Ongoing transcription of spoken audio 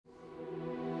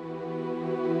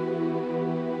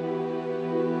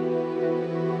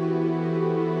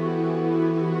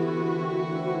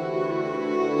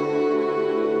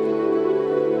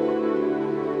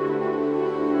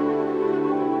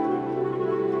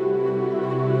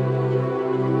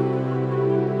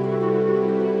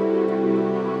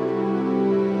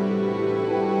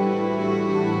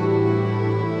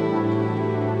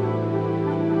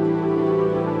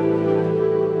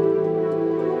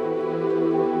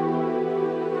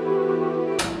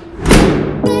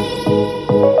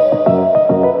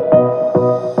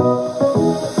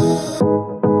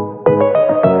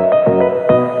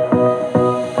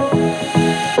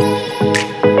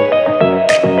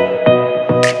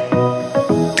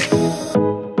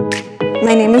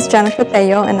My name is Jennifer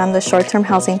Tello, and I'm the short-term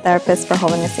housing therapist for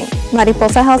Jovenes.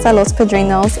 Mariposa House at Los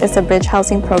Padrinos is a bridge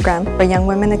housing program for young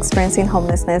women experiencing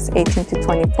homelessness 18 to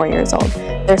 24 years old.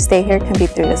 Their stay here can be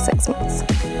 3 to 6 months.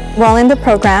 While in the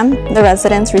program, the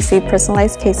residents receive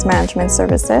personalized case management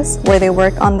services where they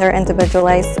work on their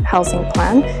individualized housing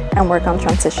plan and work on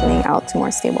transitioning out to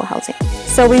more stable housing.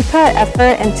 So we put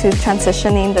effort into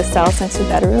transitioning the cells into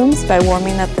bedrooms by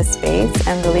warming up the space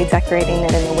and really decorating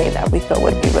it in a way that we feel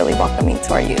would be really welcoming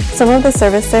to our youth. Some of the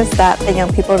services that the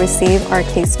young people receive are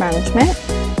case management.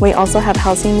 We also have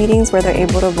housing meetings where they're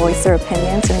able to voice their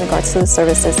opinions in regards to the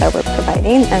services that we're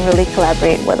providing and really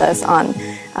collaborate with us on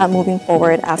moving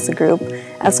forward as a group,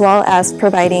 as well as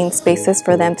providing spaces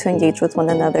for them to engage with one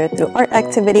another through art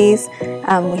activities.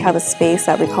 We have a space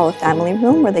that we call a family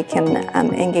room where they can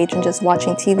engage in just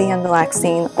watching TV and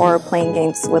relaxing or playing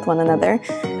games with one another.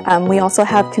 We also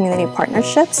have community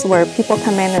partnerships where people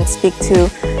come in and speak to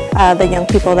the young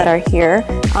people that are here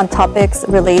on topics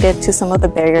related to some of the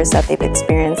barriers that they've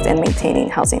experienced in maintaining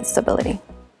housing stability.